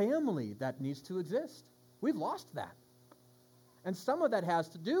of family that needs to exist. We've lost that. And some of that has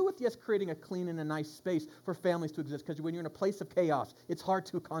to do with, yes, creating a clean and a nice space for families to exist, because when you're in a place of chaos, it's hard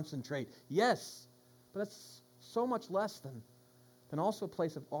to concentrate. Yes, but that's so much less than also a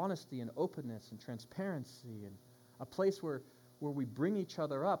place of honesty and openness and transparency, and a place where we bring each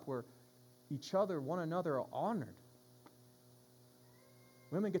other up, where one another are honored.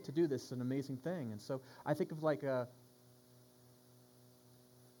 Women get to do this, an amazing thing. And so I think of like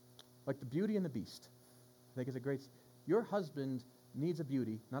Like the Beauty and the Beast. I think it's a great... Your husband needs a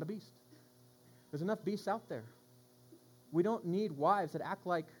beauty, not a beast. There's enough beasts out there. We don't need wives that act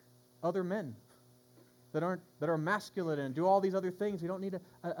like other men, that are masculine and do all these other things. We don't need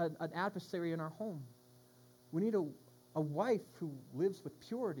an adversary in our home. We need a wife who lives with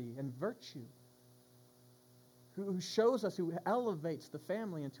purity and virtue, who shows us, who elevates the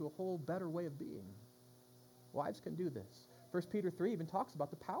family into a whole better way of being. Wives can do this. 1 Peter 3 even talks about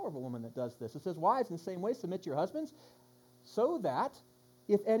the power of a woman that does this. It says, wives, in the same way, submit to your husbands, so that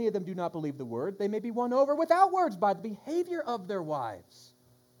if any of them do not believe the word, they may be won over without words by the behavior of their wives.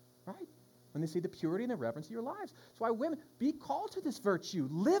 Right? When they see the purity and the reverence of your lives. That's why women, be called to this virtue.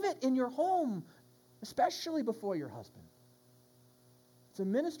 Live it in your home, especially before your husband. It's a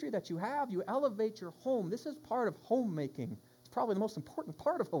ministry that you have. You elevate your home. This is part of homemaking. It's probably the most important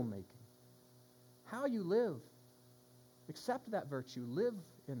part of homemaking. How you live. Accept that virtue. Live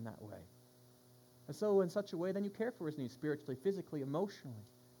in that way. And so in such a way, then you care for his needs spiritually, physically, emotionally.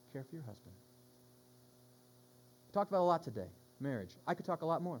 Care for your husband. We talked about a lot today. Marriage. I could talk a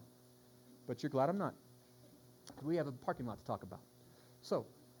lot more. But you're glad I'm not. We have a parking lot to talk about. So,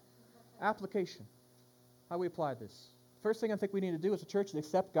 application. How we apply this. First thing I think we need to do as a church is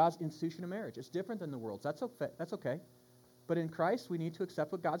accept God's institution of marriage. It's different than the world's. That's okay. But in Christ, we need to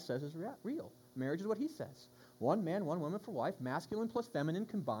accept what God says is real. Marriage is what he says. One man, one woman for wife, masculine plus feminine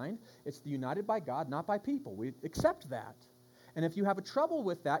combined. It's united by God, not by people. We accept that. And if you have a trouble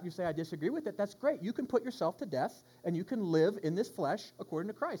with that, you say, I disagree with it, that's great. You can put yourself to death, and you can live in this flesh according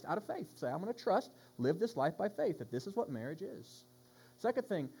to Christ, out of faith. Say, I'm going to trust, live this life by faith, that this is what marriage is. Second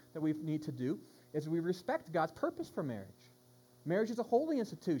thing that we need to do is we respect God's purpose for marriage. Marriage is a holy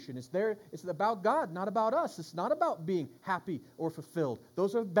institution. It's about God, not about us. It's not about being happy or fulfilled.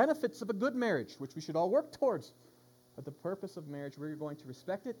 Those are benefits of a good marriage, which we should all work towards. But the purpose of marriage, we're going to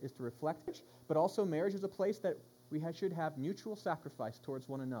respect it, is to reflect it. But also marriage is a place that we should have mutual sacrifice towards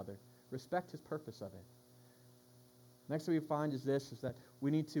one another. Respect his purpose of it. Next thing we find is that we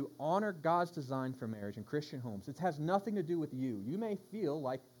need to honor God's design for marriage in Christian homes. It has nothing to do with you. You may feel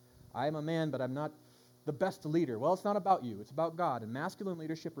like, I am a man, but I'm not the best leader. Well, it's not about you. It's about God. And masculine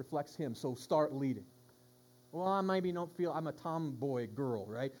leadership reflects him, so start leading. Well, I maybe don't feel I'm a tomboy girl,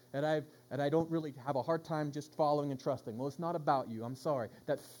 right? And I don't really have a hard time just following and trusting. Well, it's not about you. I'm sorry.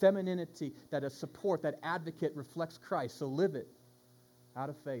 That femininity, that support, that advocate reflects Christ, so live it out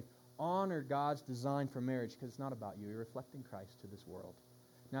of faith. Honor God's design for marriage because it's not about you. You're reflecting Christ to this world.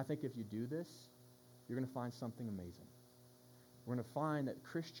 Now, I think if you do this, you're going to find something amazing. We're going to find that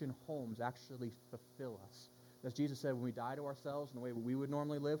Christian homes actually fulfill us. As Jesus said, when we die to ourselves in the way we would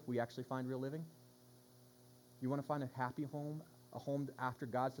normally live, we actually find real living. You want to find a happy home, a home after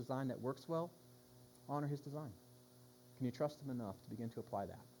God's design that works well? Honor his design. Can you trust him enough to begin to apply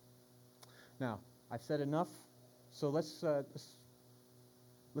that? Now, I've said enough, so let's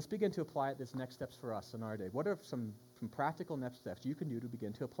begin to apply it. This next steps for us in our day. What are some practical next steps you can do to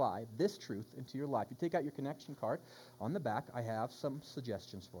begin to apply this truth into your life? You take out your connection card. On the back, I have some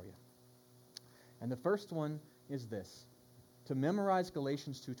suggestions for you. And the first one is this, to memorize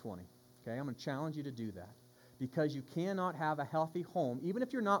Galatians 2:20. Okay, I'm going to challenge you to do that. Because you cannot have a healthy home, even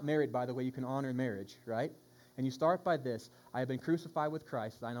if you're not married, by the way, you can honor marriage, right? And you start by this, I have been crucified with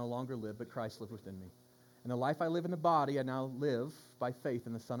Christ, I no longer live, but Christ lives within me. And the life I live in the body, I now live by faith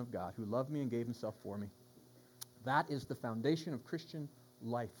in the Son of God, who loved me and gave himself for me. That is the foundation of Christian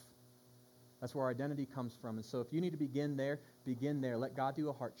life. That's where our identity comes from. And so if you need to begin there. Let God do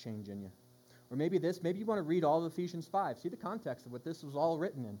a heart change in you. Or maybe you want to read all of Ephesians 5. See the context of what this was all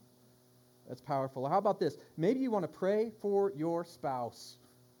written in. That's powerful. How about this? Maybe you want to pray for your spouse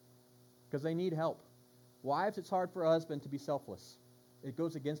because they need help. Wives, it's hard for a husband to be selfless. It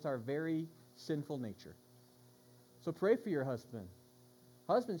goes against our very sinful nature. So pray for your husband.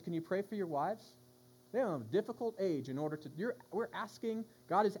 Husbands, can you pray for your wives? They are of a difficult age in order to...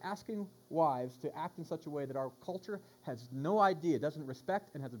 God is asking wives to act in such a way that our culture has no idea, doesn't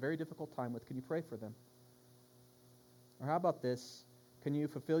respect, and has a very difficult time with. Can you pray for them? Or how about this? Can you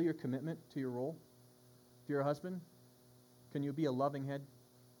fulfill your commitment to your role? If you're a husband, can you be a loving head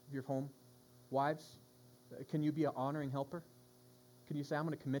of your home? Wives, can you be an honoring helper? Can you say, I'm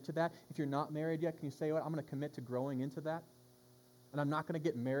going to commit to that? If you're not married yet, can you say, I'm going to commit to growing into that? And I'm not going to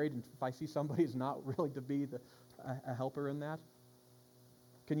get married if I see somebody who's not really to be a helper in that.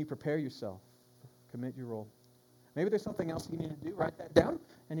 Can you prepare yourself? Commit your role. Maybe there's something else you need to do. Write that down.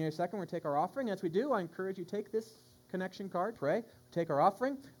 And in a second, we're going to take our offering. As we do, I encourage you to take this connection card, pray, take our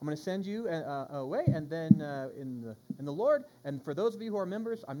offering. I'm going to send you away, and then in the Lord. And for those of you who are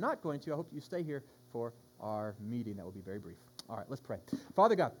members, I'm not going to. I hope you stay here for our meeting. That will be very brief. All right, let's pray.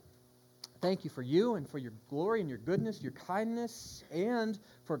 Father God, Thank you for you and for your glory and your goodness, your kindness, and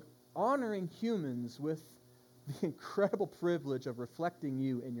for honoring humans with the incredible privilege of reflecting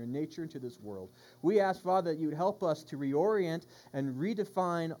you and your nature into this world. We ask, Father, that you would help us to reorient and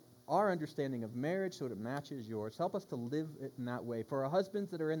redefine our understanding of marriage so that it matches yours. Help us to live it in that way. For our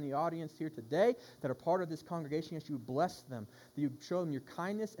husbands that are in the audience here today, that are part of this congregation, yes, you would bless them, that you show them your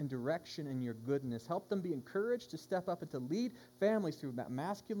kindness and direction and your goodness. Help them be encouraged to step up and to lead families through that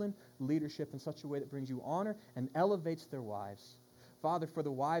masculine leadership in such a way that brings you honor and elevates their wives. Father, for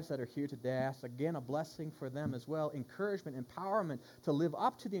the wives that are here today, I ask again a blessing for them as well, encouragement, empowerment to live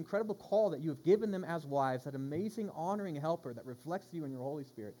up to the incredible call that you have given them as wives, that amazing honoring helper that reflects you in your Holy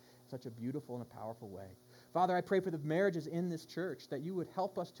Spirit in such a beautiful and a powerful way. Father, I pray for the marriages in this church, that you would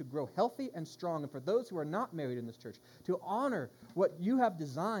help us to grow healthy and strong, and for those who are not married in this church, to honor what you have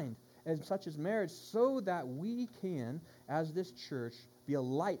designed as such as marriage, so that we can, as this church, be a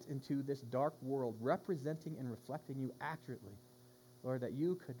light into this dark world, representing and reflecting you accurately. Lord, that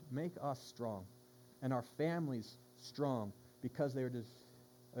you could make us strong and our families strong because they're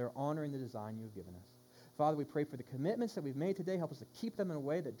honoring the design you have given us. Father, we pray for the commitments that we've made today. Help us to keep them in a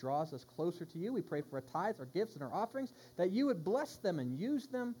way that draws us closer to you. We pray for our tithes, our gifts, and our offerings, that you would bless them and use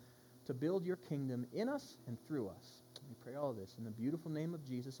them to build your kingdom in us and through us. We pray all of this in the beautiful name of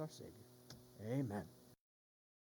Jesus, our Savior. Amen.